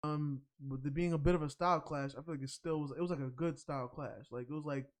with it being a bit of a style clash, I feel like it was like a good style clash. Like it was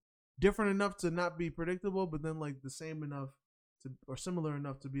like different enough to not be predictable, but then like the same enough to or similar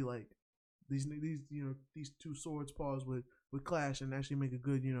enough to be like these two swords pause with clash and actually make a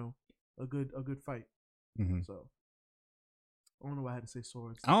good a good fight. Mm-hmm. So I don't know why I had to say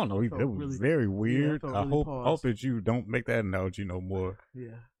swords. I don't know. That was really, very weird. felt I really hope that you don't make that analogy no more.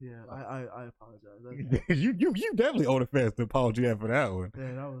 Yeah. I apologize. you definitely owe the fans the apology after that one.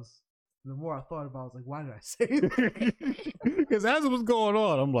 Yeah, that was. The more I thought about it, I was like, why did I say that? Because as it was going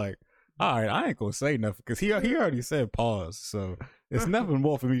on, I'm like, all right, I ain't gonna say nothing because he already said pause, so there's nothing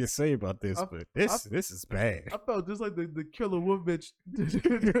more for me to say about this. But this is bad. I felt just like the killer wolf bitch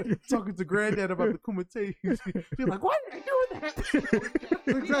talking to granddad about the Kumite. She's like, why did I do that? That's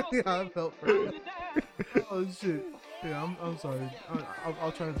exactly how I felt. Bro. Oh shit. Yeah, I'm sorry.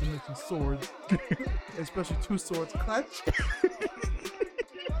 I'll try not to mention swords, especially two swords clash.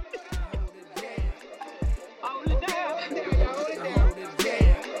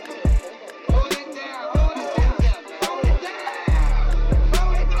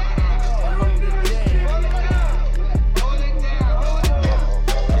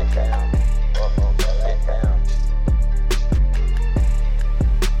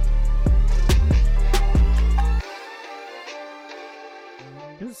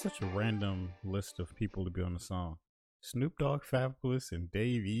 This is such a random list of people to be on the song. Snoop Dogg, Fabolous, and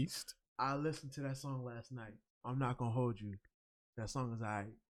Dave East. I listened to that song last night. I'm not gonna hold you. That song is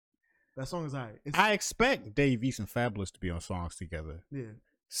alright. I expect Dave East and Fabolous to be on songs together. Yeah.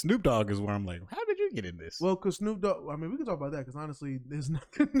 Snoop Dogg is where I'm like, how did you get in this? Well, because Snoop Dogg, I mean, we can talk about that because honestly, there's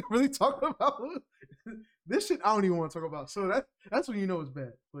nothing to really talk about. This shit I don't even want to talk about. So that's when you know it's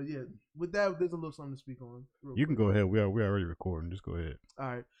bad. But yeah, with that, there's a little something to speak on. You can go ahead. We already recording. Just go ahead. All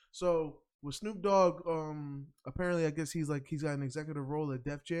right. So with Snoop Dogg, apparently I guess he's got an executive role at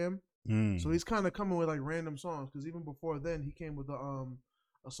Def Jam. So he's kind of coming with like random songs because even before then he came with a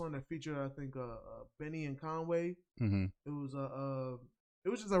song that featured I think Benny and Conway. Mm-hmm. It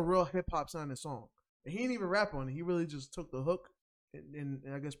was just a real hip hop sounding song. And he didn't even rap on it. He really just took the hook and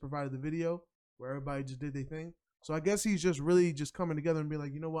I guess provided the video where everybody just did their thing. So I guess he's just really just coming together and be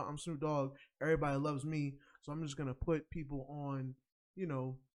like, you know what, I'm Snoop Dogg. Everybody loves me. So I'm just gonna put people on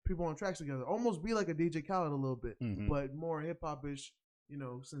tracks together. Almost be like a DJ Khaled a little bit, but more hip hop ish.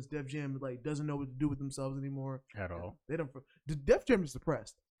 Since Def Jam like doesn't know what to do with themselves anymore at all. They don't. The Def Jam is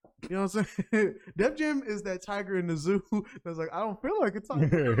depressed. You know what I'm saying? Def Jam is that tiger in the zoo that's like, I don't feel like a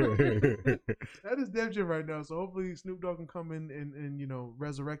tiger. That is Def Jam right now. So hopefully Snoop Dogg can come in and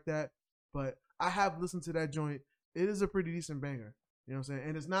resurrect that. But I have listened to that joint. It is a pretty decent banger. You know what I'm saying?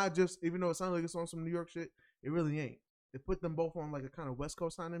 And it's not just, even though it sounds like it's on some New York shit, it really ain't. They put them both on like a kind of West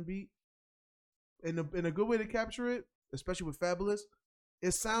Coast sounding beat. And a good way to capture it, especially with Fabolous,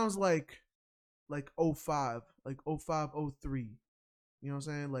 it sounds like 05, like 05, 03. You know what I'm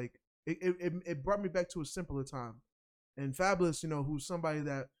saying? Like it brought me back to a simpler time. And Fabolous, who's somebody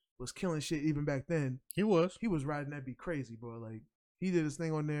that was killing shit even back then. He was riding that beat crazy, bro. Like he did his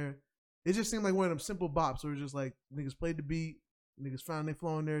thing on there. It just seemed like one of them simple bops where it was just like niggas played the beat, niggas found their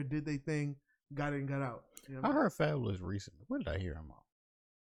flow in there, did their thing, got it and got out. You know I heard Fabolous recently. What did I hear him on?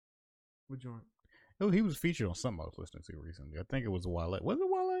 What joint? Oh, he was featured on something I was listening to recently. I think it was Wale. Was it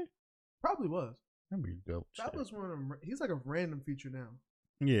Wale? Probably was. That'd be dope. That was one of them. He's like a random feature now.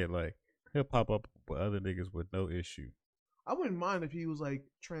 Yeah, like he'll pop up with other niggas with no issue. I wouldn't mind if he was like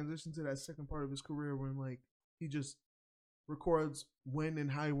transitioned to that second part of his career when like he just records when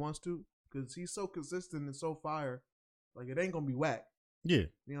and how he wants to, because he's so consistent and so fire. Like it ain't gonna be whack. Yeah,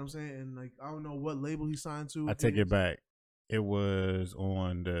 you know what I'm saying. And like I don't know what label he signed to. I take it back. It was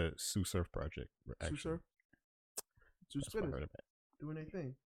on the Sue Surf project. Sue Surf. Sue Spitters doing their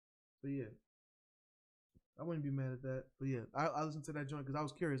thing. But yeah, I wouldn't be mad at that. But yeah, I listened to that joint because I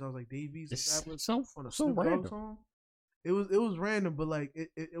was curious. I was like, Davies and Fabolous on a Snoop Dogg song. It was random, but like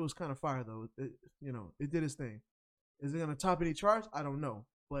it was kind of fire though. It did its thing. Is it gonna top any charts? I don't know.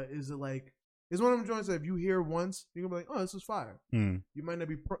 But is it like it's one of them joints that if you hear once, you're gonna be like, oh, this is fire. You might not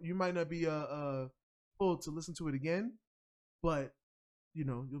be pulled to listen to it again, but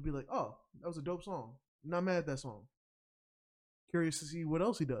you'll be like, oh, that was a dope song. Not mad at that song. Curious to see what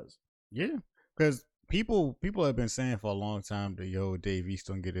else he does. Yeah, because people have been saying for a long time that Dave East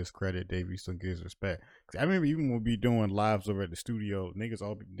don't get his credit, Dave East don't get his respect. I remember even when we doing lives over at the studio,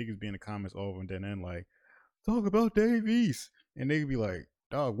 niggas be in the comments over and then like talk about Dave East, and they be like,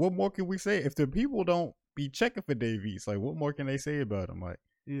 dog, what more can we say if the people don't be checking for Dave East? Like, what more can they say about him? Like,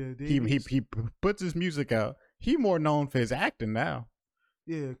 yeah, he puts his music out. He more known for his acting now.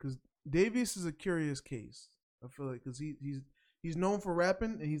 Yeah, because Dave East is a curious case. I feel like because he's known for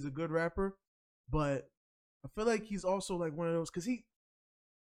rapping and he's a good rapper, but I feel like he's also like one of those because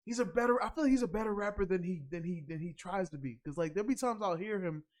he's a better. I feel like he's a better rapper than he tries to be. Because like there'll be times I'll hear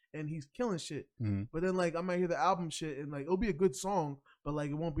him and he's killing shit, but then like I might hear the album shit and like it'll be a good song, but like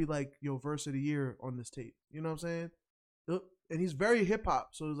it won't be like verse of the year on this tape. You know what I'm saying? And he's very hip hop,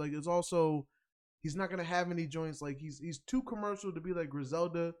 so it's like it's also he's not gonna have any joints like he's too commercial to be like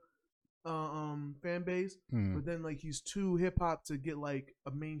Griselda fan base, but then like he's too hip hop to get like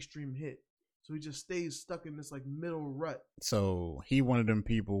a mainstream hit. So he just stays stuck in this like middle rut. So he one of them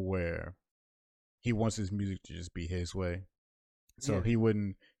people where he wants his music to just be his way. So he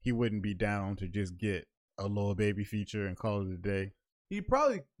wouldn't be down to just get a Lil Baby feature and call it a day. He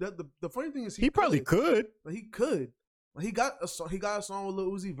probably the funny thing is he probably could. Like he could. Like he got a song with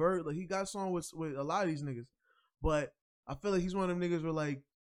Lil Uzi Vert. Like he got a song with a lot of these niggas. But I feel like he's one of them niggas where like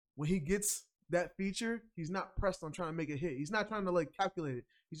when he gets that feature, he's not pressed on trying to make it hit. He's not trying to like calculate it.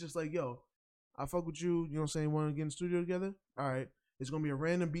 He's just like, yo, I fuck with you. You know what I'm saying? Want to get in the studio together? All right. It's going to be a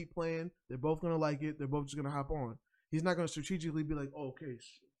random beat playing. They're both going to like it. They're both just going to hop on. He's not going to strategically be like, oh, okay,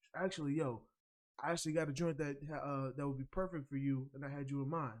 actually, yo, I actually got a joint that would be perfect for you, and I had you in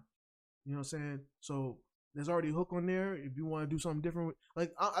mind. You know what I'm saying? So there's already a hook on there. If you want to do something different,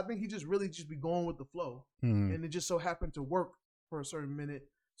 like I think he just really just be going with the flow, and it just so happened to work for a certain minute.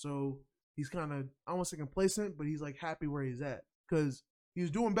 So he's kind of, I won't say complacent, but he's like happy where he's at because he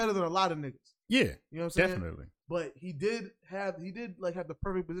was doing better than a lot of niggas. Yeah, you know what I'm saying? Definitely. But he did have the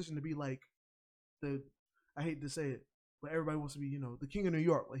perfect position to be like I hate to say it, but everybody wants to be, the king of New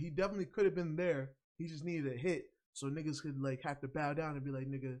York. Like he definitely could have been there. He just needed a hit, so niggas could like have to bow down and be like,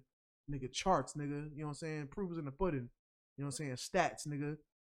 nigga charts, nigga. You know what I'm saying? Proof is in the pudding. You know what I'm saying? Stats, nigga.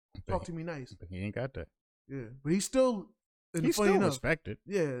 Talk to me nice. But he ain't got that. Yeah, but he's still. He's still respected.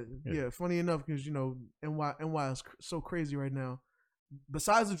 Yeah. Funny enough, because NY is so crazy right now.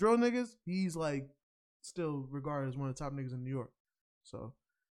 Besides the drill niggas, he's like still regarded as one of the top niggas in New York. So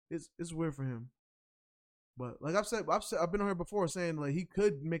it's weird for him. But like I've been on here before saying like he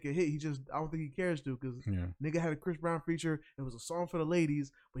could make a hit. I don't think he cares to because nigga had a Chris Brown feature. It was a song for the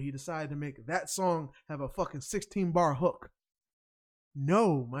ladies, but he decided to make that song have a fucking 16-bar hook.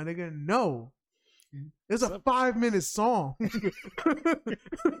 No, my nigga, no. It's a 5-minute song.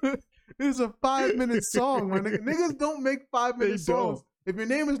 It's a 5-minute song, my nigga. Niggas don't make 5-minute songs. If your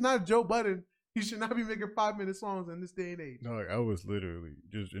name is not Joe Budden, you should not be making 5-minute songs in this day and age. No, like I was literally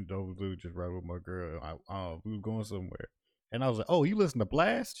just riding with my girl. We were going somewhere, and I was like, "Oh, you listen to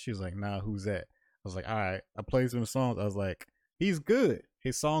Blast?" She was like, "Nah, who's that?" I was like, "All right." I played some songs. I was like, "He's good.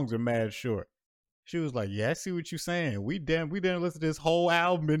 His songs are mad short." She was like, "Yeah, I see what you're saying. We didn't listen to this whole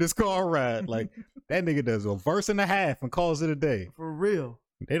album in this car ride. Like that nigga does a verse and a half and calls it a day. For real.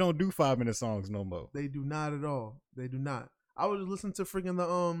 They don't do 5-minute songs no more. They do not at all. They do not. I was listening to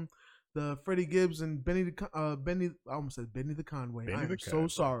freaking the Freddie Gibbs and Benny. I almost said Benny the Conway. I am so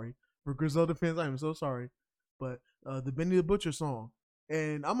sorry for Griselda fans. I am so sorry, but the Benny the Butcher song,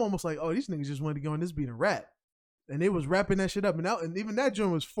 and I'm almost like, oh, these niggas just wanted to go on this beat and rap. And they was rapping that shit up, and even that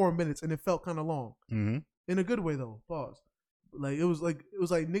joint was 4 minutes, and it felt kind of long, in a good way though. Pause. Like it was like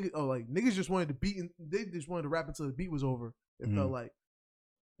niggas just wanted to beat, and they just wanted to rap until the beat was over. It felt like,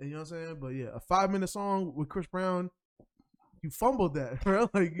 and you know what I'm saying. But yeah, a 5-minute song with Chris Brown, you fumbled that, bro.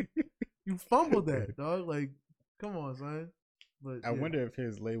 Like you fumbled that, dog. Like, come on, son. But I wonder if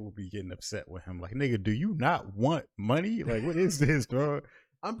his label be getting upset with him. Like, nigga, do you not want money? Like, what is this, bro?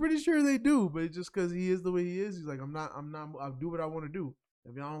 I'm pretty sure they do, but it's just because he is the way he is. He's like, I'll do what I want to do.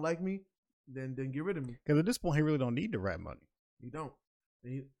 If y'all don't like me, then get rid of me. Because at this point, he really don't need the rap money. He don't.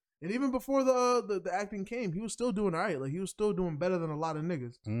 And even before the acting came, he was still doing all right. Like, he was still doing better than a lot of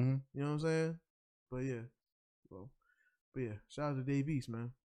niggas. You know what I'm saying? But yeah. Shout out to Dave East,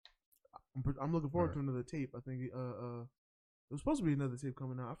 man. I'm looking forward to another tape. I think it was supposed to be another tape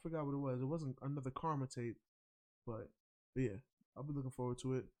coming out. I forgot what it was. It wasn't another Karma tape, but yeah. I'll be looking forward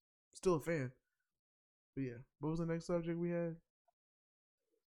to it. Still a fan. But yeah. What was the next subject we had?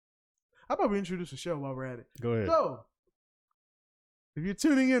 How about we introduce the show while we're at it? Go ahead. So, if you're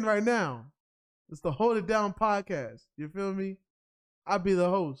tuning in right now, it's the Hold It Down podcast. You feel me? I'll be the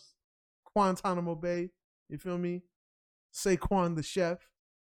host. Guantanamo Bay. You feel me? Saquon the chef.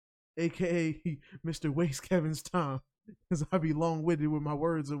 A.K.A. Mr. Waste Kevin's time. Because I be long-winded with my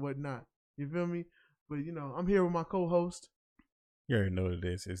words and whatnot. You feel me? But, I'm here with my co-host. You already know what it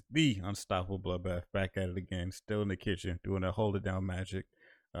is. It's the Unstoppable Bloodbath, back at it again, still in the kitchen, doing that Hold It Down magic.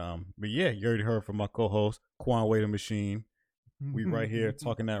 But yeah, you already heard from my co-host, Quan Way the Machine. We right here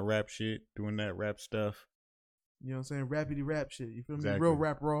talking that rap shit, doing that rap stuff. You know what I'm saying? Rappity rap shit. You feel me? Exactly. Real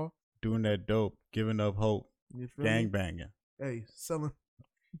rap raw. Doing that dope, giving up hope, gang banging. Hey, selling.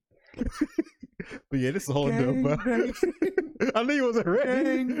 But yeah, this is a whole Gang, dumb. bang. I knew you wasn't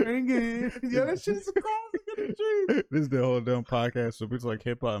ready. Gang. Yeah, that shit's a classic in the streets. This is the whole dumb podcast. So it's like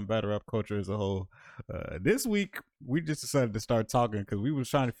hip hop and battle rap culture as a whole. This week we just decided to start talking because we was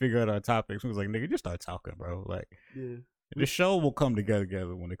trying to figure out our topics. We was like, nigga, just start talking, bro. Like, Yeah. the show will come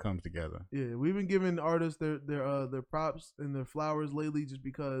together when it comes together. Yeah, we've been giving artists their props and their flowers lately, just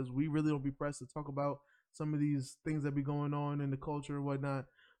because we really don't be pressed to talk about some of these things that be going on in the culture and whatnot.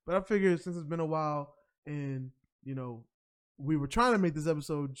 But I figured since it's been a while, and you know, we were trying to make this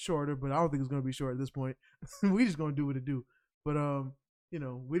episode shorter, but I don't think it's gonna be short at this point. We just gonna do what it do. But you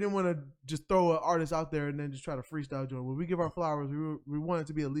know, we didn't want to just throw an artist out there and then just try to freestyle join. When we give our flowers, we want it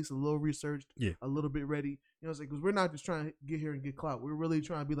to be at least a little researched, a little bit ready. You know what I'm saying? Because we're not just trying to get here and get clout. We're really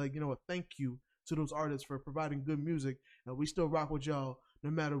trying to be like, you know what, thank you to those artists for providing good music. And we still rock with y'all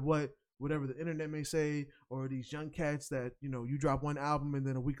no matter whatever the internet may say, or these young cats that, you know, you drop one album and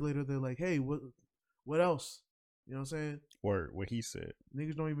then a week later they're like, hey, what else? You know what I'm saying? Word, what he said.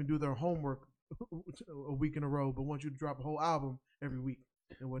 Niggas don't even do their homework a week in a row, but want you to drop a whole album every week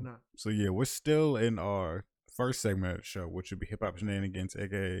and whatnot. So yeah, we're still in our first segment of the show, which would be Hip Hop Shenanigans,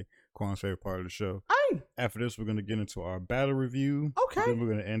 aka Quan's favorite part of the show. Hey! After this, we're gonna get into our battle review. Okay. Then we're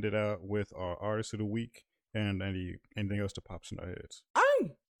gonna end it out with our artist of the week and anything else that pops in our heads.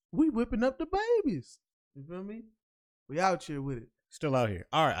 Hey! We whipping up the babies. You feel me? We out here with it. Still out here.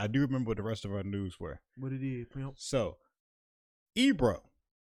 All right, I do remember what the rest of our news were. What it is, pimp. So, Ebro.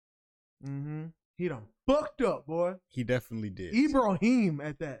 Mm-hmm. He done fucked up, boy. He definitely did. Ibrahim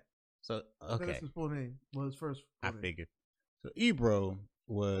at that. So, I think okay. that's his full name. Well, his first full I name. figured. So, Ebro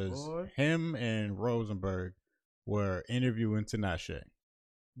was, him and Rosenberg were interviewing Tinashe.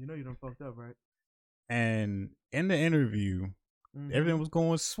 You know you done fucked up, right? And in the interview, everything was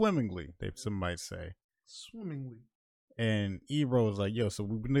going swimmingly, some might say. Swimmingly. And Ebro was like, yo, so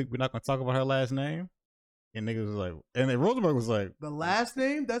we're not going to talk about her last name? And niggas was like, and then Rosenberg was like, the last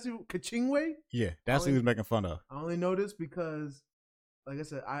name? That's Kachingwe? Yeah, that's what he was making fun of. I only know this because, like I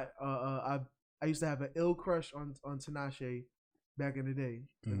said, I used to have an ill crush on Tinashe back in the day.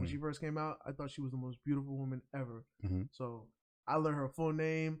 Like when she first came out, I thought she was the most beautiful woman ever. So I learned her full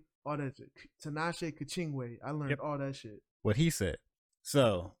name, all that shit. Tinashe Kachingwe. I learned all that shit. What he said.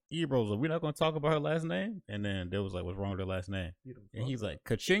 So Ebro was like, we're not going to talk about her last name? And then they was like, what's wrong with her last name? And he's like,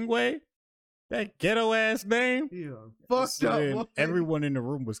 Kachingwe? That ghetto ass name? Yeah, fucked up. Everyone in the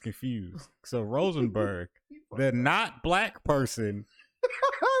room was confused. So Rosenberg, the not black person,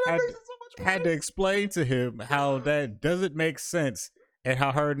 had to explain to him how that doesn't make sense and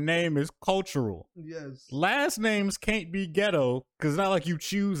how her name is cultural. Yes. Last names can't be ghetto because it's not like you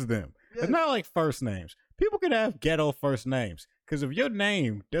choose them. Yes. It's not like first names. People can have ghetto first names because if your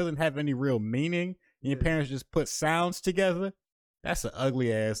name doesn't have any real meaning and your parents just put sounds together, that's an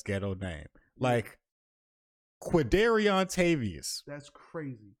ugly ass ghetto name. Like Quadarion Tavius. That's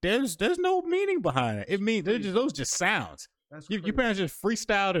crazy. There's no meaning behind it. It means those just sounds. Your parents just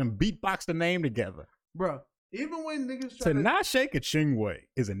freestyled and beatboxed the name together. Bruh, even when niggas try Tinashe Kachingwe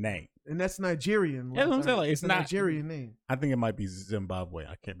is a name. And that's Nigerian. That's what I'm saying. Like, it's not a Nigerian name. I think it might be Zimbabwe.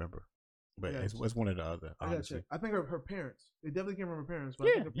 I can't remember. But it's one or the other, honestly. I think her parents. They definitely came from her parents. But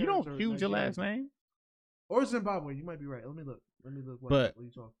yeah, you don't choose your last name. Or Zimbabwe. You might be right. Let me look. What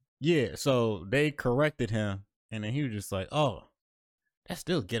you talking? Yeah, so they corrected him, and then he was just like, "Oh, that's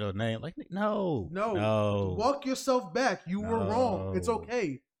still a ghetto name." Like, no. Walk yourself back. You were wrong. It's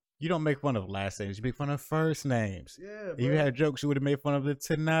okay. You don't make fun of last names. You make fun of first names. Yeah, if you had jokes, you would have made fun of the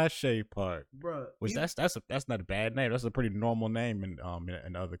Tinashe part, bro. Which that's not a bad name. That's a pretty normal name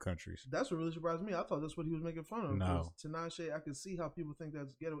in other countries. That's what really surprised me. I thought that's what he was making fun of. No, Tinashe. I can see how people think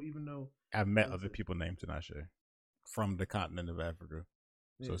that's ghetto, even though I've met other people named Tinashe from the continent of Africa.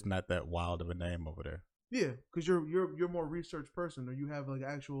 So it's not that wild of a name over there. Yeah, because you're more research person, or you have like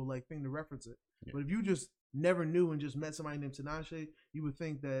actual like thing to reference it. Yeah. But if you just never knew and just met somebody named Tinashe, you would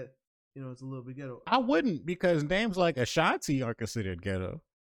think that it's a little bit ghetto. I wouldn't, because names like Ashanti are considered ghetto.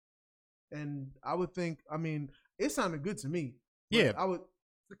 And I would think, I mean, it sounded good to me. Yeah, I would,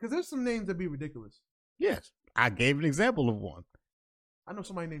 because there's some names that be ridiculous. Yes, I gave an example of one. I know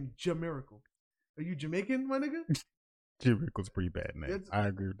somebody named Jamiracle. Are you Jamaican, my nigga? Jamiracle's a pretty bad name. I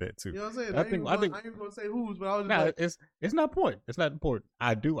agree with that too. You know what I'm saying? I think I ain't even gonna say whose, but I was just it's not important. It's not important.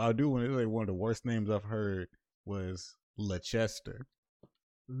 I do want to say one of the worst names I've heard was Leicester.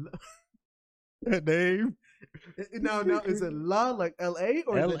 That name? No, is it La like L-A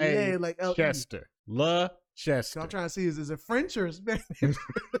or is it Le like L-E? Chester. Leicester. I'm trying to see, is it French or Spanish?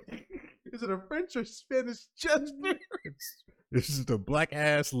 Is it a French or Spanish Chester? This is the black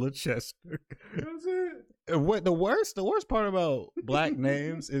ass Leicester. You know what I'm saying? what the worst part about black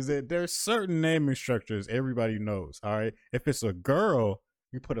names is that there's certain naming structures everybody knows. All right, if it's a girl,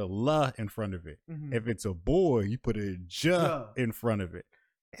 you put a "la" in front of it. Mhm. If it's a boy, you put a "ja" Ja. in front of it.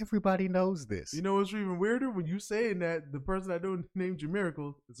 Everybody knows this. You know what's even weirder? When you saying that the person I know named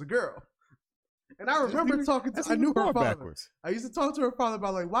Jamiracle is a girl. And I remember talking to, I knew her father. Backwards. I used to talk to her father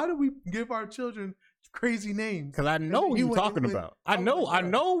about like, why do we give our children crazy names? Because I know what you're talking about. I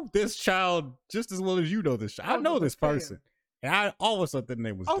know this child just as well as you know this child. I know this person. And I always thought the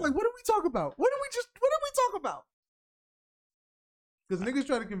name was. I was like, what did we talk about? What did we talk about? Because niggas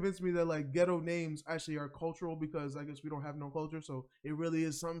try to convince me that like ghetto names actually are cultural because I guess we don't have no culture, so it really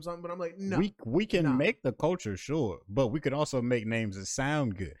is something. But I'm like, no. We can make the culture, sure, but we could also make names that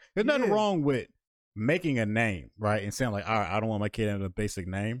sound good. There's nothing wrong with making a name, right, and saying like, all right, I don't want my kid to have a basic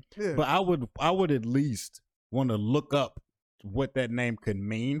name, but I would at least want to look up what that name could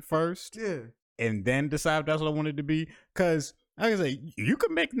mean first, and then decide if that's what I want it to be. Because like I say, you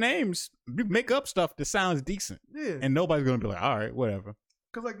can make names, you make up stuff that sounds decent, and nobody's gonna be like, all right, whatever.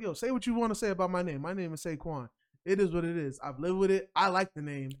 Because like, yo, say what you want to say about my name. My name is Saquon. It is what it is. I've lived with it. I like the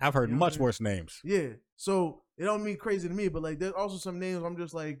name. I've heard much worse names. Yeah, so it don't mean crazy to me, but like, there's also some names I'm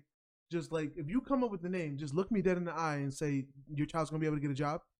just like, if you come up with the name, just look me dead in the eye and say your child's gonna be able to get a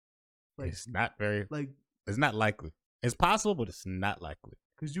job. Like, it's not very it's not likely. It's possible, but it's not likely.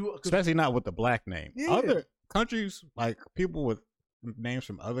 Especially not with the black name. Yeah. Other countries, like people with names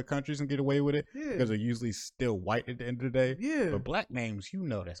from other countries, can get away with it because they're usually still white at the end of the day. Yeah. But black names,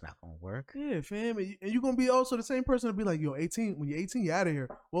 that's not gonna work. Yeah, fam, and you're gonna be also the same person to be like, yo, 18. When you're 18, you're out of here.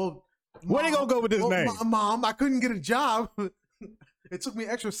 Well, where they gonna go with this name? Mom, I couldn't get a job. It took me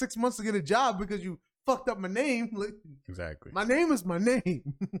extra 6 months to get a job because you fucked up my name. Like, exactly. My name is my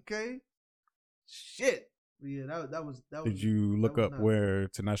name. Okay. Shit. Yeah, that was. Did you look up where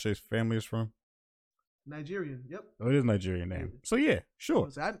Tinashe's family is from? Nigerian. Yep. Oh, it is a Nigerian name. So yeah, sure.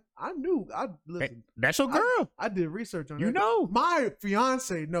 I knew. Listen. That's your girl. I did research on that. You know, my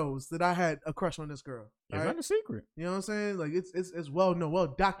fiance knows that I had a crush on this girl. It's not a secret. You know what I'm saying? Like it's well known, well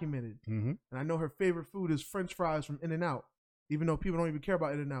documented. Mm-hmm. And I know her favorite food is French fries from In-N-Out. Even though people don't even care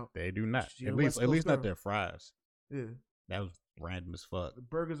about In-N-Out. They do not. At least not their fries. Yeah. That was random as fuck. The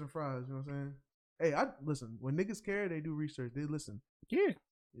burgers and fries, you know what I'm saying? Hey, I listen. When niggas care, they do research. They listen. Yeah.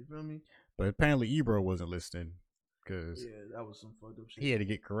 You feel me? But apparently Ebro wasn't listening because that was some fucked up shit. He had to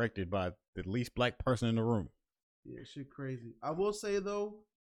get corrected by the least black person in the room. Yeah, shit crazy. I will say though,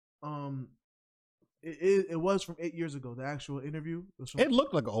 it was from 8 years ago. The actual interview. It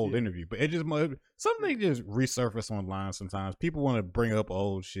looked like an old interview, but it just something just resurface online sometimes. People want to bring up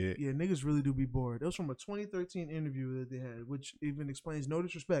old shit. Yeah, niggas really do be bored. It was from a 2013 interview that they had, which even explains, no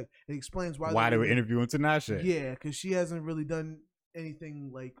disrespect, it explains why they were interviewing Tinashe. Yeah, because she hasn't really done anything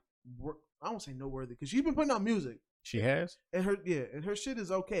like I don't say noteworthy because she's been putting out music. She has, and her shit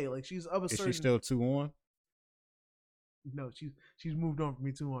is okay. Like she's of a certain. Is she still 2-on? No, she's moved on from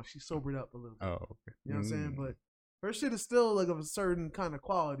me 2-on. She's sobered up a little bit. Oh, okay. You know what I'm saying? But her shit is still like of a certain kind of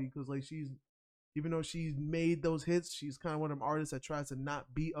quality because like even though she's made those hits, she's kind of one of them artists that tries to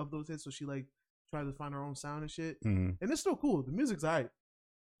not be of those hits. So she like tries to find her own sound and shit. Mm-hmm. And it's still cool. The music's alright.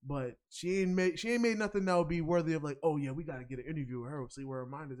 But she ain't made nothing that would be worthy of like, oh yeah, we gotta get an interview with her. See where her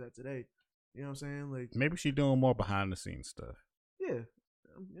mind is at today. You know what I'm saying? Like maybe she's doing more behind the scenes stuff. Yeah.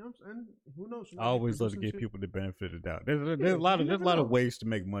 You know what I'm saying? Who knows? I always love to give people the benefit of the doubt. There's a lot of ways to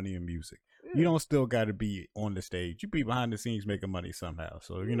make money in music. Yeah. You don't still got to be on the stage. You be behind the scenes making money somehow.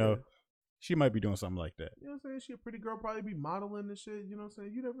 So you know, she might be doing something like that. You know what I'm saying? She a pretty girl, probably be modeling and shit. You know what I'm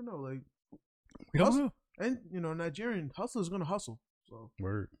saying? You never know. Like we don't know. And you know, Nigerian hustlers gonna hustle. So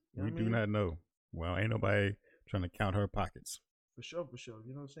word. You know we do not know. Well, ain't nobody trying to count her pockets. For sure.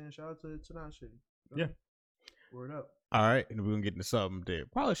 You know what I'm saying? Shout out to Tinashe. Yeah. Word up. All right, and we're gonna get into something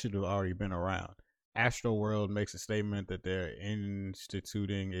that probably should have already been around. Astroworld makes a statement that they're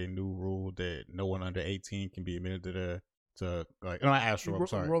instituting a new rule that no one under 18 can be admitted to not Astroworld.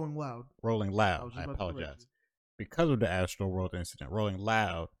 Sorry, Rolling Loud. Rolling Loud. I apologize. Because of the Astroworld incident, Rolling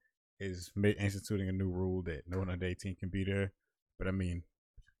Loud is instituting a new rule that no one under 18 can be there. But I mean,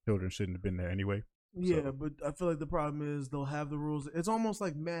 children shouldn't have been there anyway. Yeah, so. But I feel like the problem is they'll have the rules. It's almost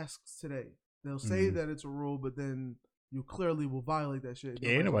like masks today. They'll say that it's a rule, but then you clearly will violate that shit.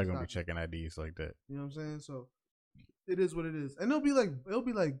 Yeah, ain't nobody gonna be checking IDs like that. You know what I'm saying? So it is what it is, and it'll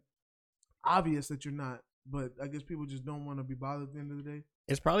be like obvious that you're not. But I guess people just don't want to be bothered at the end of the day.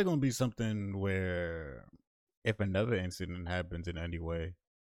 It's probably gonna be something where if another incident happens in any way,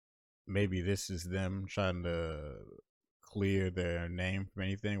 maybe this is them trying to clear their name from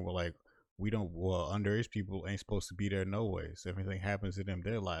anything. We're like, underage people ain't supposed to be there no way. So if anything happens to them,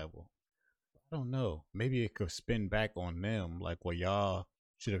 they're liable. I don't know. Maybe it could spin back on them. Like, well, y'all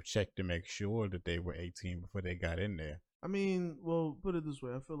should have checked to make sure that they were 18 before they got in there. I mean, well, put it this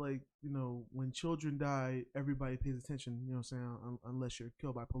way. I feel like, when children die, everybody pays attention, you know what I'm saying? Unless you're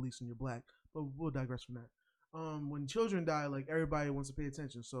killed by police and you're black. But we'll digress from that. When children die, like, everybody wants to pay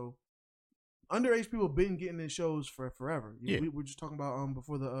attention. So underage people been getting in shows for forever. We were just talking about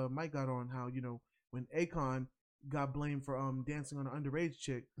before the mic got on how, when Akon got blamed for dancing on an underage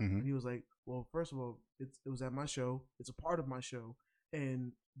chick, and he was like, well, first of all, it was at my show. It's a part of my show.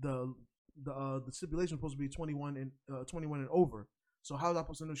 And the stipulation was supposed to be 21 and over. So how was I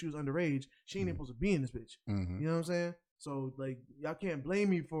supposed to know she was underage? She ain't even supposed to be in this bitch. You know what I'm saying? So like, y'all can't blame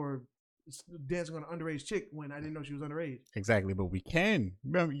me for dancing on an underage chick when I didn't know she was underage. Exactly, but we can.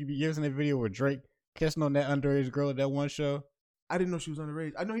 Remember, you ever seen that video where Drake kissing on that underage girl at that one show? I didn't know she was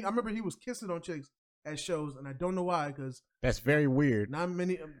underage. I remember he was kissing on chicks at shows, and I don't know why, because that's very weird.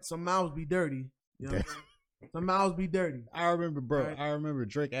 Some mouths be dirty. You know what I'm saying? Some mouths be dirty. I remember, bro. Right? I remember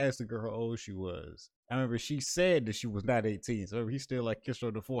Drake asked the girl how old she was. I remember she said that she was not 18. So he still like kissed her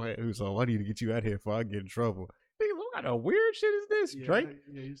on the forehead. He was like, I need to get you out here before I get in trouble. What kind of weird shit is this, Drake?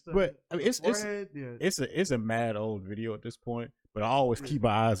 But I mean, it's a mad old video at this point. But I always keep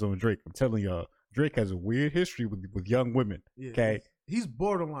my eyes on Drake. I'm telling y'all, Drake has a weird history with young women. Okay. He's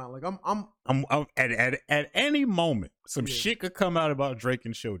borderline. Like I'm at any moment, some shit could come out about Drake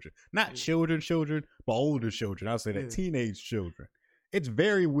and children. Not children, but older children. I'll say that teenage children. It's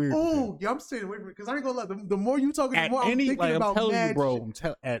very weird. Oh, yeah, I'm staying away from it because I ain't gonna lie. The more you talking, the more I'm thinking about. I'm telling you, bro.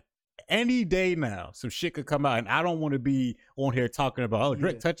 At any day now, some shit could come out, and I don't want to be on here talking about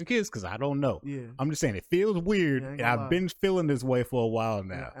Drake touching kids because I don't know. Yeah, I'm just saying it feels weird, and I've been feeling this way for a while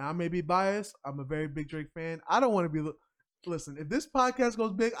now. And I may be biased. I'm a very big Drake fan. I don't want to be. Listen, if this podcast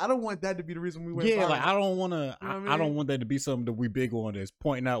goes big, I don't want that to be the reason we went. Yeah, like I don't want to. I don't want that to be something that we big on that's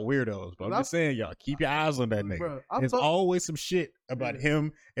pointing out weirdos. But I'm just saying, y'all keep your eyes on that nigga. Bro, there's always some shit about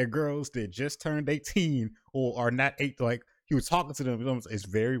him and girls that just turned 18 or are not 8. Like he was talking to them. It's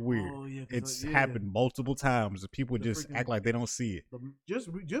very weird. Oh, yeah, it's happened multiple times. People just act like they don't see it.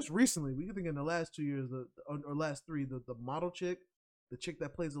 Just recently, we can think in the last 2 years, or last 3, the model chick, the chick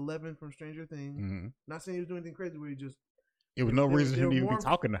that plays 11 from Stranger Things. Not saying he was doing anything crazy, where he just. It was no reason for him to even be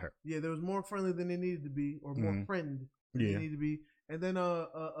talking to her. Yeah, there was more friendly than they needed to be, or more friend than they needed to be. And then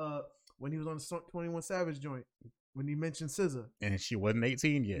when he was on the 21 Savage joint, when he mentioned SZA. And she wasn't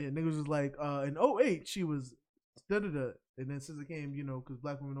 18 yet. Yeah, niggas was like, in 08, she was da-da-da. And then SZA came, because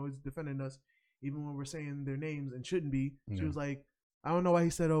black women always defending us, even when we're saying their names and shouldn't be. She was like, I don't know why he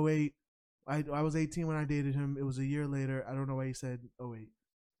said 08. I was 18 when I dated him. It was a year later. I don't know why he said 08.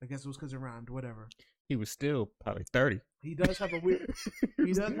 I guess it was because it rhymed, whatever. He was still probably 30. He does have a weird.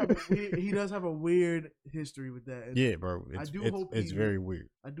 He does have a weird history with that. And yeah, bro. It's very weird.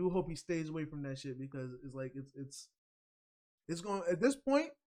 I do hope he stays away from that shit because it's like it's going at this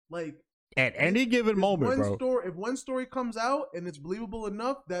point. Like at any given moment, bro. If one story comes out and it's believable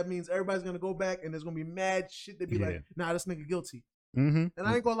enough, that means everybody's gonna go back and there's gonna be mad shit to be like, nah, this nigga guilty. And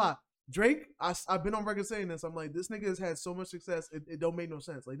I ain't gonna lie. Drake, I've been on record saying this. I'm like, this nigga has had so much success, it don't make no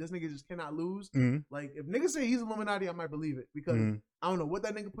sense. Like, this nigga just cannot lose. Like, if niggas say he's Illuminati, I might believe it. Because I don't know what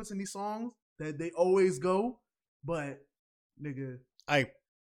that nigga puts in these songs that they always go. But, nigga. Like,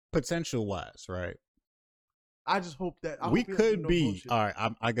 potential-wise, right? I just hope that. We could be. All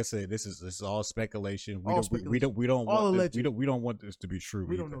right, like I said, this is all speculation. We don't want this to be true.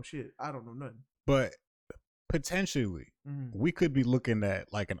 We don't know shit. I don't know nothing. But potentially, we could be looking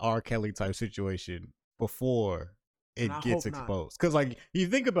at like an R. Kelly type situation before it gets exposed. Because like you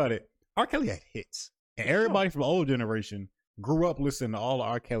think about it, R. Kelly had hits, and everybody from the old generation grew up listening to all of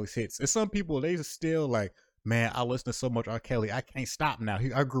R. Kelly's hits. And some people, they just still like, man, I listen to so much R. Kelly, I can't stop now.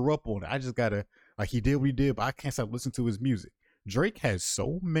 I grew up on it. I just gotta like he did what he did, but I can't stop listening to his music. Drake has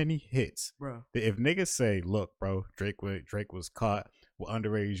so many hits, bro. That if niggas say, look, bro, Drake was caught with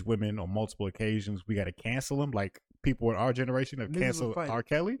underage women on multiple occasions, we got to cancel him. Like people in our generation have canceled R.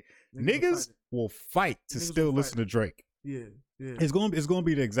 Kelly. Niggas will fight to still listen to Drake. Yeah. It's gonna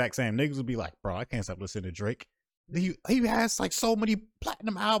be the exact same. Niggas will be like, bro, I can't stop listening to Drake. He has like so many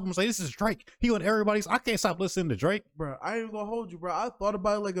platinum albums. Like this is Drake. He on everybody's. I can't stop listening to Drake, bro. I ain't gonna hold you, bro. I thought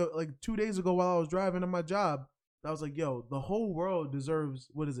about it like 2 days ago while I was driving to my job. I was like, yo, the whole world deserves,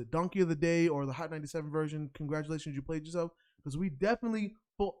 what is it, Donkey of the Day or the Hot 97 version. Congratulations, you played yourself. Because we definitely,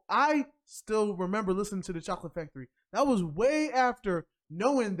 I still remember listening to the Chocolate Factory. That was way after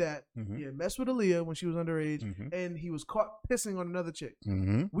knowing that Mhm. he had messed with Aaliyah when she was underage, Mhm. and he was caught pissing on another chick.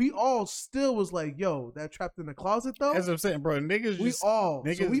 Mhm. We all still was like, yo, that trapped in the closet though. As I'm saying, bro, niggas we just all, so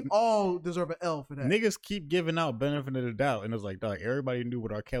niggas, we all deserve an L for that. niggas keep giving out benefit of the doubt, and it's like, dog, everybody knew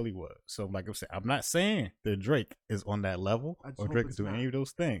what R. Kelly was. So, like I'm saying, I'm not saying that Drake is on that level I just or hope Drake it's is doing not. any of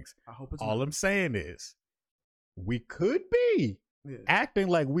those things. I hope it's All not. I'm saying is, we could be Yeah, acting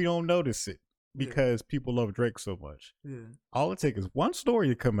like we don't notice it Yeah. because people love Drake so much. yeah. All it takes is one story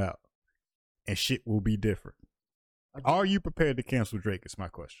to come out, and shit will be different. I just- Are you prepared to cancel Drake? Is my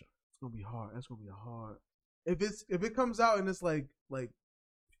question. It's gonna be hard. That's gonna be hard. If it comes out and it's like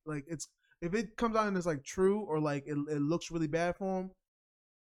it's if it comes out and it's like true or like it looks really bad for him,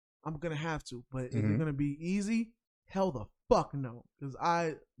 I'm gonna have to. But is it Mhm. gonna be easy? Hell the fuck no. Because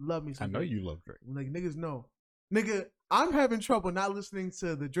I love me some I know Drake. you love Drake. Like niggas know. Nigga, I'm having trouble not listening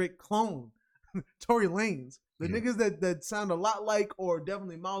to the Drake clone, Tory Lanez. The Yeah. niggas that sound a lot like or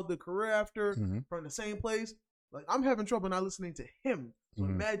definitely modeled their career after Mhm. from the same place. Like I'm having trouble not listening to him. So Mhm.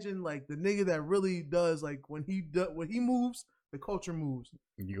 imagine like the nigga that really does like when he moves, the culture moves.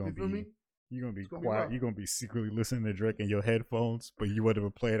 You gonna You feel be me? you gonna be It's gonna be quiet. rough. You're gonna be secretly listening to Drake in your headphones, but you wouldn't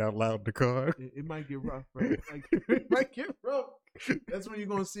even play it out loud in the car. It might get rough, bro. Like it might get rough. That's when you're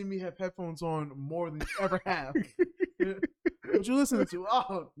gonna see me have headphones on more than you ever have. What you listening to?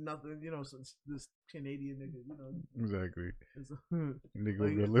 Oh, nothing. You know, since this Canadian nigga, you know. Exactly. It's, Nigga Like-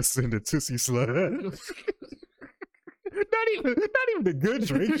 over there listening to Tootsie Slide. not even the good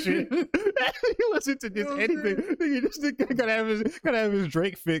Drake shit. You listen to You just know what I'm anything. Nigga, this nigga gotta have his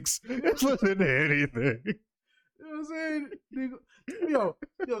Drake fix. Just listen to anything. You know what I'm saying? Nigga,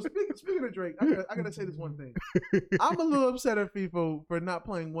 yo, speaking of Drake, I gotta say this one thing. I'm a little upset at FIFA for not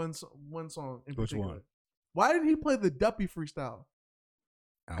playing one song in Which particular. one? Why didn't he play the Duppy freestyle?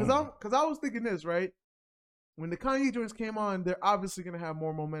 I Because don't know. I was thinking this, right? When the Kanye joints came on, they're obviously gonna have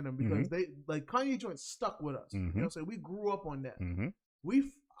more momentum because they like Kanye joints stuck with us. You know what I'm saying? We grew up on that. Mhm.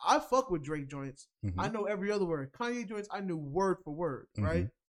 I fuck with Drake joints. Mhm. I know every other word. Kanye joints, I knew word for word, Mm-hmm. right?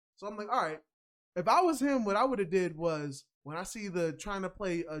 So I'm like, all right. If I was him, what I would have did was when I see the trying to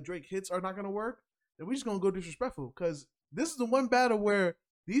play Drake hits are not gonna work, then we just gonna go disrespectful because this is the one battle where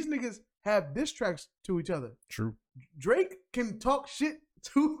these niggas have diss tracks to each other. True. Drake can talk shit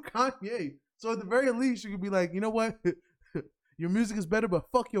to Kanye, so at the very least you could be like, you know what, your music is better, but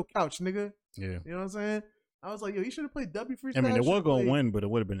fuck your couch, nigga. Yeah. You know what I'm saying? I was like, yo, you should have played W freestyle. I mean, it You was should've gonna played- win, but it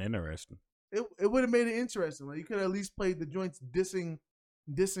would have been interesting. It would have made it interesting. Like you could have at least played the joints dissing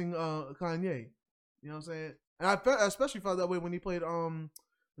Kanye. You know what I'm saying? And I especially felt that way when he played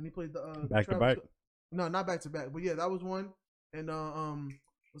the Back to Travis- back? No, not back to back, but yeah, that was one. And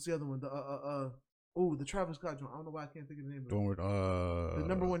what's the other one? The Travis Scott joint. I don't know why I can't think of the name of it. Doing with The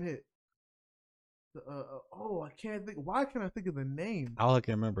number one hit. I can't think. Why can't I think of the name? all I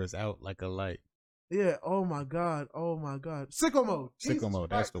can remember is Out Like a Light. Yeah. Oh my god. Sicko mode. Jesus Sicko Mode.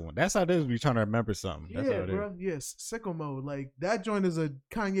 That's Christ. the one. That's how it is. We trying to remember something. That's how Yeah, it is. bro. Yes, Sicko Mode. Like that joint is a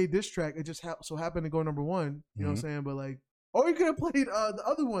Kanye diss track. It just so happened to go number one. You know what I'm saying? But like, or you could have played the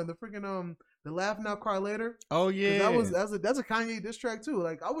other one, the freaking the Laugh Now Cry Later. Oh 'Cause yeah. that's a Kanye diss track too.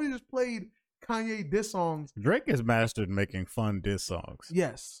 Like I would have just played Kanye diss songs. Drake has mastered making fun diss songs.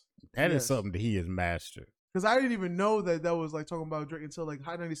 Yes, That is yes. something that he has mastered. because I didn't even know that was like talking about Drake until like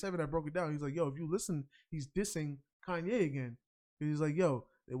High 97. I broke it down. He's like, yo, if you listen, he's dissing Kanye again. He's like, yo,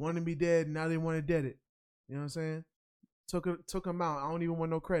 they wanted me dead, now they want to dead it. You know what I'm saying? Took him out. I don't even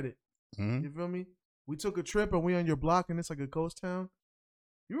want no credit. Mhm. You feel me? We took a trip and we on your block and it's like a ghost town.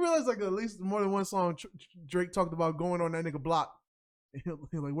 You realize like at least more than one song Drake talked about going on that nigga block. He's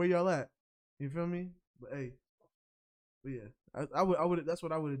like, where y'all at? You feel me? But hey, but yeah, I would that's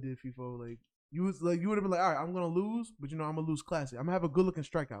what I would have did, FIFO. Like you would have been like, all right, I'm gonna lose, but you know I'm gonna lose classy. I'm gonna have a good looking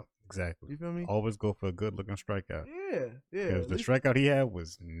strikeout. Exactly. You feel me? Always go for a good looking strikeout. Yeah. Because at the least- strikeout he had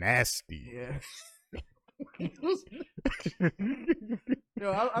was nasty. Yeah.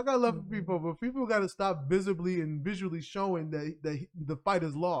 Yo, I got love for people, but people got to stop visibly and visually showing that the fight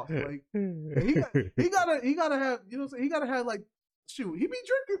is lost. Like he gotta have, you know what I'm saying? He gotta have like, shoot, he be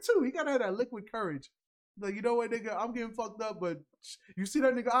drinking too. He gotta have that liquid courage. Like, you know what, nigga, I'm getting fucked up, but you see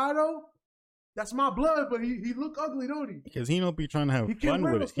that nigga Otto? That's my blood, but he look ugly, don't he? Because he don't be trying to have He can't fun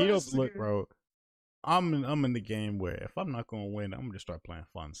wear with those it. He don't glasses look, again. bro. I'm in the game where if I'm not gonna win, I'm gonna just start playing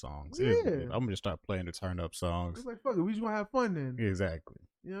fun songs. Yeah. I'm gonna just start playing the turn up songs. It's like, fuck it, we just want to have fun then. Exactly.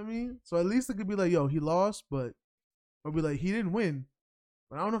 You know what I mean? So at least it could be like, yo, he lost, but, or be like, he didn't win.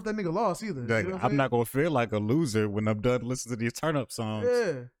 But I don't know if that nigga lost either. Like, You know what I'm not gonna feel like a loser when I'm done listening to these turn up songs.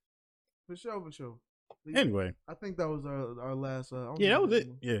 Yeah. For sure. But Anyway, I think that was our last. I don't yeah, that think was it.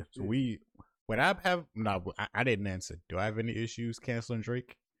 anymore. Yeah. So Yeah. Would I have? No, I didn't answer. Do I have any issues canceling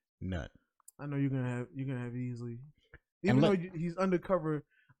Drake? None. I know you're gonna have easily, even though he's undercover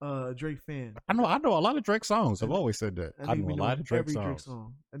Drake fan. I know a lot of Drake songs. I've always said that. I know a lot of Drake songs. Drake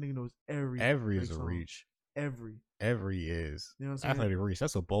song. I think he knows every. Every Drake is a song. reach. Every is. You know what I'm saying? That's not a reach.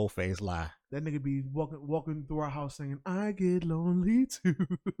 That's a bold-faced lie. That nigga be walking through our house singing, "I get lonely too."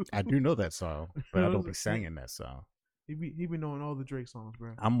 I do know that song, but I don't be singing that song. He be knowing all the Drake songs,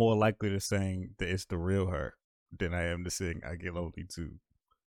 bro. I'm more likely to sing the "It's the Real Her" than I am to sing "I Get Lonely Too."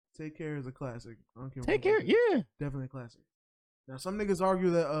 Take Care is a classic. I don't care. Take Care, yeah, definitely a classic. Now some niggas argue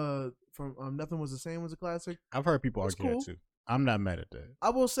that from Nothing Was the Same was a classic. I've heard people argue that too. I'm not mad at that.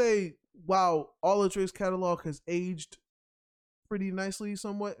 I will say, while all of Drake's catalog has aged pretty nicely,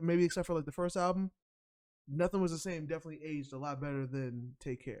 somewhat, maybe except for like the first album, Nothing Was the Same definitely aged a lot better than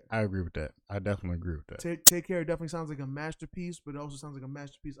Take Care. I agree with that. I definitely agree with that. Take Care definitely sounds like a masterpiece, but it also sounds like a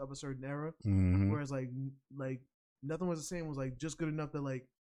masterpiece of a certain era. Mm-hmm. Whereas like Nothing Was the Same was like just good enough that like,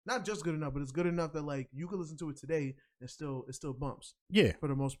 not just good enough, but it's good enough that like you could listen to it today and it still bumps. Yeah, for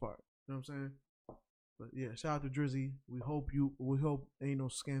the most part. You know what I'm saying? But yeah, shout out to Drizzy. We hope ain't no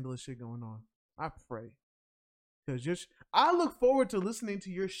scandalous shit going on. I pray. Cause I look forward to listening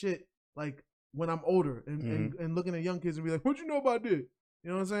to your shit like when I'm older and looking at young kids and be like, what you know about this? You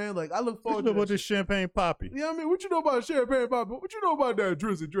know what I'm saying? Like I look forward to about this Champagne Poppy. Yeah, I mean, what you know about Champagne Poppy? What you know about that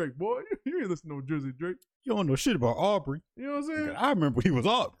Drizzy Drake, boy? You ain't listening to Drizzy Drake. You don't know shit about Aubrey. You know what I'm saying? I remember he was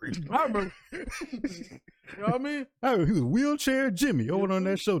Aubrey. I remember. You know what I mean? He was Wheelchair Jimmy over on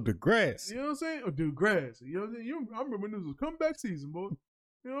that show, Degrassi. You know what I'm saying? Or Degrassi. You know what I'm saying? I remember when this was comeback season, boy.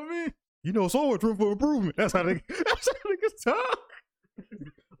 You know what I mean? You know, so much room for improvement. That's how niggas talk.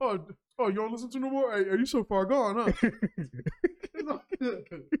 Oh, you don't listen to no more? Hey, are you so far gone, huh? They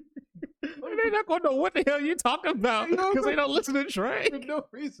not gonna know what the hell you talking about because they don't listen to Drake. For no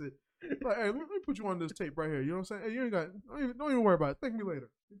reason. Like, hey, let me put you on this tape right here. You know what I'm saying? Hey, you ain't got. Don't even worry about it. Thank me later.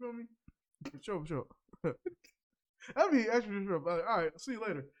 You feel me? Sure. That'd be extra sure. All right, see you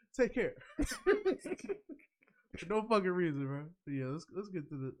later. Take care. For no fucking reason, bro. But yeah, let's get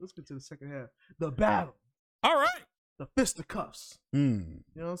to the second half. The battle. All right. The fisticuffs. You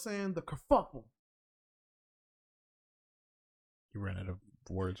know what I'm saying? The kerfuffle. You ran out of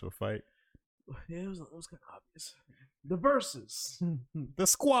words for fight. Yeah, it was kind of obvious. The verses. The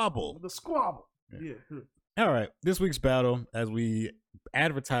squabble. The squabble. Yeah. All right. This week's battle, as we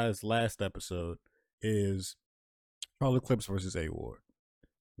advertised last episode, is Charlie Clips versus A-Ward.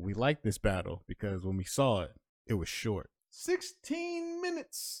 We liked this battle because when we saw it, it was short. 16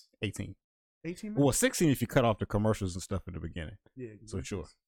 minutes. 18. 18 minutes? Well, 16 if you cut off the commercials and stuff at the beginning. Yeah. So sure.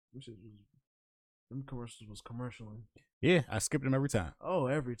 Them commercials was commercialing. Yeah, I skipped them every time. Oh,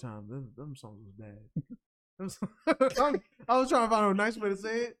 every time. Them songs was bad. I was trying to find a nice way to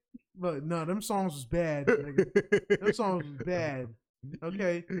say it, but no, them songs was bad. Them songs was bad.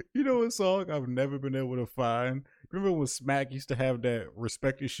 Okay. You know what song I've never been able to find? Remember when Smack used to have that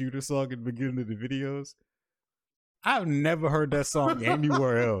Respect Your Shooter song at the beginning of the videos? I've never heard that song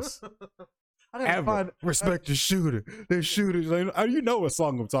anywhere else. Ever. Respect your shooter. They're shooters. Like, you know what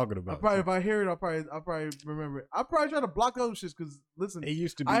song I'm talking about. If I hear it, I'll probably remember it. I'll probably try to block other shit because listen, it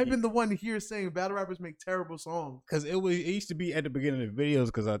used to be. I've been the one here saying battle rappers make terrible songs because it used to be at the beginning of the videos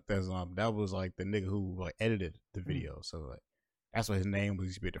because that was like the nigga who like edited the video, so like that's what his name was,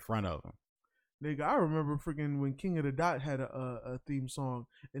 used to be at the front of him. Nigga, I remember freaking when King of the Dot had a theme song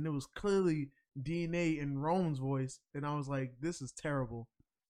and it was clearly DNA in Rome's voice, and I was like, this is terrible.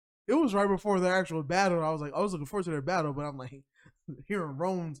 It was right before the actual battle. I was looking forward to their battle, but I'm like hearing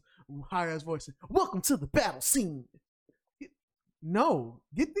Rome's high ass voice. Welcome to the battle scene. No,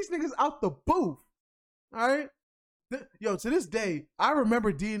 get these niggas out the booth. All right, yo. To this day, I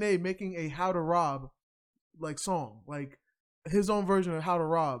remember DNA making a How to Rob like song, like his own version of How to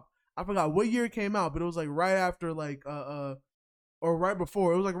Rob. I forgot what year it came out, but it was like right after like or right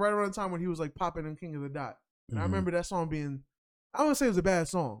before. It was like right around the time when he was like popping in King of the Dot. And I remember that song being, I don't want to say it was a bad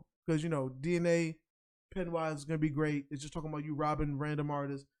song. Because, you know, DNA, Pennywise is going to be great. It's just talking about you robbing random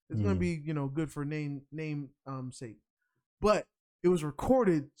artists. It's going to be, you know, good for name sake. But it was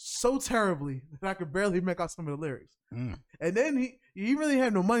recorded so terribly that I could barely make out some of the lyrics. And then he really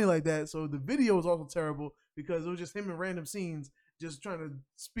had no money like that. So the video was also terrible because it was just him in random scenes just trying to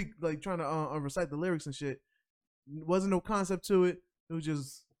speak, like trying to recite the lyrics and shit. Wasn't no concept to it. It was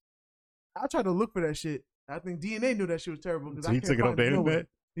just, I tried to look for that shit. I think DNA knew that shit was terrible. So he took it off the internet?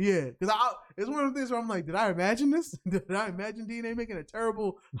 Yeah, because it's one of the things where I'm like, did I imagine this? Did I imagine DNA making a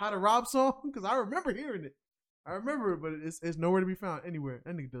terrible How to Rob song? Because I remember hearing it. I remember it, but it's nowhere to be found anywhere.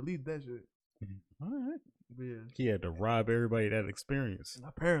 I need to delete that shit. All right. But yeah. He had to rob everybody that experience.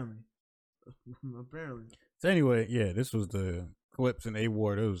 Apparently. Apparently. So anyway, yeah, this was the Clips and A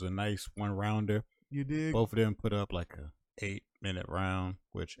Ward. It was a nice 1-rounder. You dig? Both of them put up like a 8-minute round,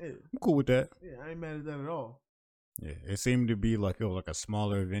 which Yeah. I'm cool with that. Yeah, I ain't mad at that at all. Yeah, it seemed to be like it was like a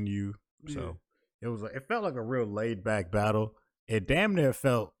smaller venue, so it was like it felt like a real laid back battle. It damn near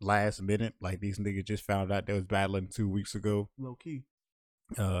felt last minute, like these niggas just found out they was battling 2 weeks ago. Low key.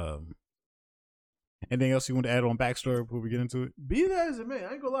 Anything else you want to add on backstory before we get into it? Be that as it may,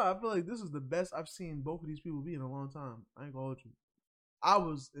 I ain't gonna lie. I feel like this is the best I've seen both of these people be in a long time. I ain't gonna hold you. I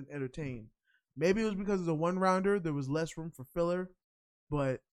was entertained. Maybe it was because it's a 1-rounder. There was less room for filler,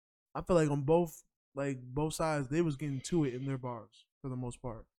 but I feel like on both sides, they was getting to it in their bars for the most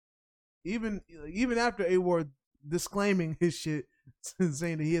part. Even after A Ward disclaiming his shit,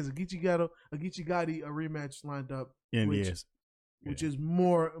 saying that he has a Geechee Gotti rematch lined up, which is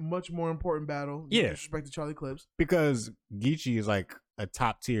much more important battle. Yeah, disrespect to Charlie Clips, because Geechee is like a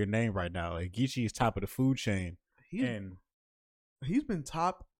top tier name right now. Like Geechee is top of the food chain, he's been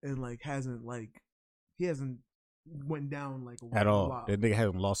top and he hasn't went down like at all. That nigga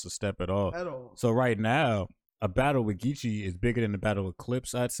hasn't lost a step at all. So right now, a battle with Geechee is bigger than a battle with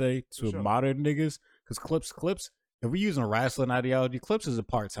Clips, I'd say, to modern niggas. Because Clips, if we're using wrestling ideology, Clips is a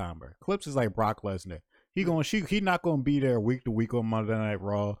part timer. Clips is like Brock Lesnar. He not gonna be there week to week on Monday Night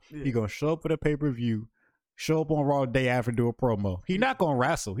Raw. Yeah. He gonna show up for the pay-per-view, show up on Raw the day after, do a promo. He not gonna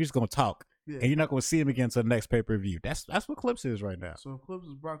wrestle. He's gonna talk. Yeah. And you're not gonna see him again until the next pay-per-view. That's what Clips is right now. So if Clips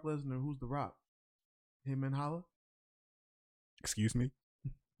is Brock Lesnar, who's The Rock? Him and Holla? Excuse me?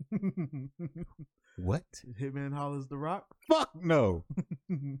 What? Hitman Holla's The Rock? Fuck no.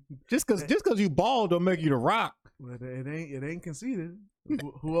 just cause you bald don't make you The Rock. Well, it ain't conceded.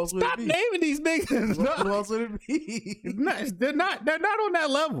 Who else would Stop it be? naming these niggas. Who else would it be? They're not on that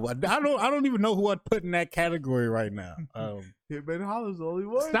level. I don't even know who I'd put in that category right now. Hitman Holla's the only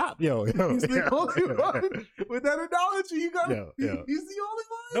one. Stop, yo. He's the only one. With that analogy, you got he's the only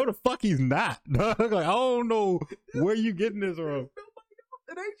one. No, the fuck he's not. Like, I don't know where you getting this from.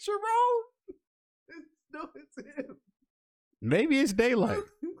 It ain't Sharon. No, it's him. Maybe it's Daylight.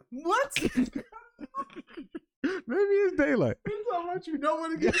 What? Maybe it's Daylight. You're talking about you don't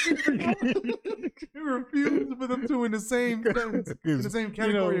want to get you refuse to put them two in the same sentence, in the same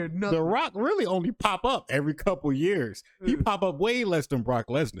category or nothing. The Rock really only pop up every couple years. He pop up way less than Brock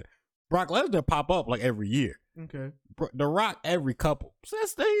Lesnar. Brock Lesnar pop up like every year. Okay. The Rock every couple. So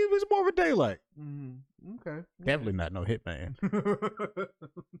it's more of a Daylight. Mm-hmm. Okay. Definitely not no Hitman.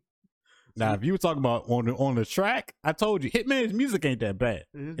 Now, if you were talking about on the track, I told you, Hitman's music ain't that bad.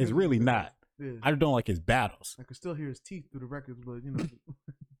 It's really not. Yeah. I don't like his battles. I could still hear his teeth through the records, but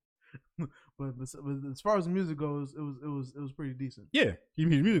but as far as the music goes, it was pretty decent. Yeah, his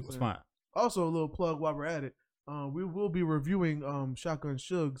music was fine. Also, a little plug while we're at it. We will be reviewing Shotgun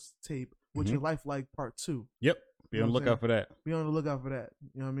Suge's tape, What Your Life Like Part 2. Yep. Be on the lookout for that. Be on the lookout for that.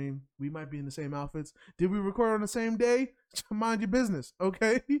 You know what I mean? We might be in the same outfits. Did we record on the same day? Mind your business,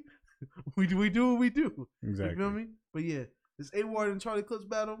 okay? we do what we do. Exactly. You feel me? But yeah, this A Ward and Charlie Clips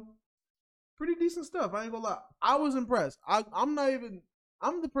battle, pretty decent stuff. I ain't gonna lie. I was impressed. I'm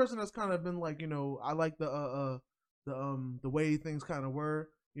the person that's kind of been like, I like the way things kind of were.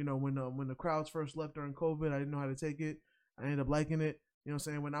 When the crowds first left during COVID, I didn't know how to take it. I ended up liking it. You know what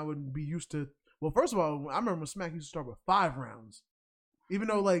I'm saying? When I wouldn't be used to, well, first of all, I remember when Smack used to start with 5 rounds. Even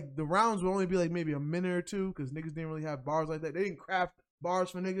though like the rounds would only be like maybe a minute or two because niggas didn't really have bars like that. They didn't craft bars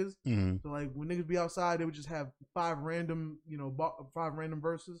for niggas. Mm-hmm. So like when niggas be outside, they would just have 5 random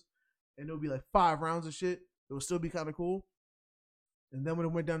verses, and it would be like 5 rounds of shit. It would still be kind of cool. And then when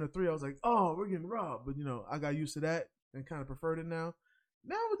it went down to 3, I was like, oh, we're getting robbed. But I got used to that and kind of preferred it now.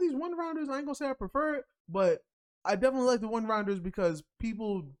 Now with these 1-rounders, I ain't gonna say I prefer it, but I definitely like the 1-rounders because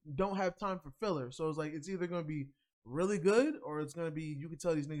people don't have time for filler. So it's like it's either gonna be really good or it's gonna be you can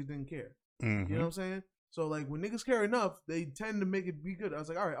tell these niggas didn't care. Mm-hmm. You know what I'm saying? So like when niggas care enough, they tend to make it be good. I was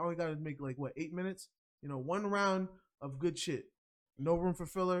like, all right, I only gotta make like 8 minutes? 1 round of good shit. No room for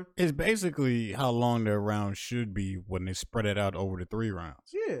filler. It's basically how long their round should be when they spread it out over the 3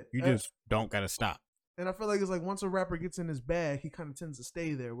 rounds. Yeah. You just don't gotta stop. And I feel like it's like once a rapper gets in his bag, he kind of tends to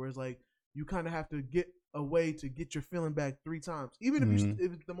stay there. Whereas like you kind of have to get a way to get your feeling back 3 times. Even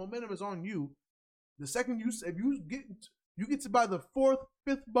if the momentum is on you, the second if you get to by the 4th,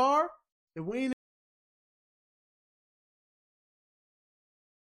 5th bar, if we ain't